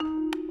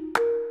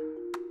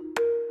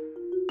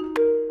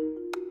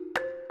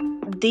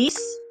This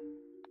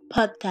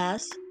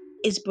podcast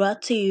is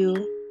brought to you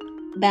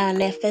by an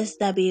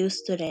FSW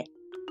student.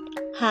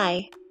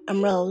 Hi,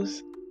 I'm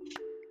Rose.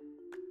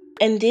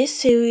 And this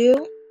series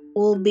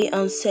will be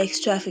on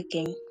sex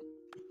trafficking.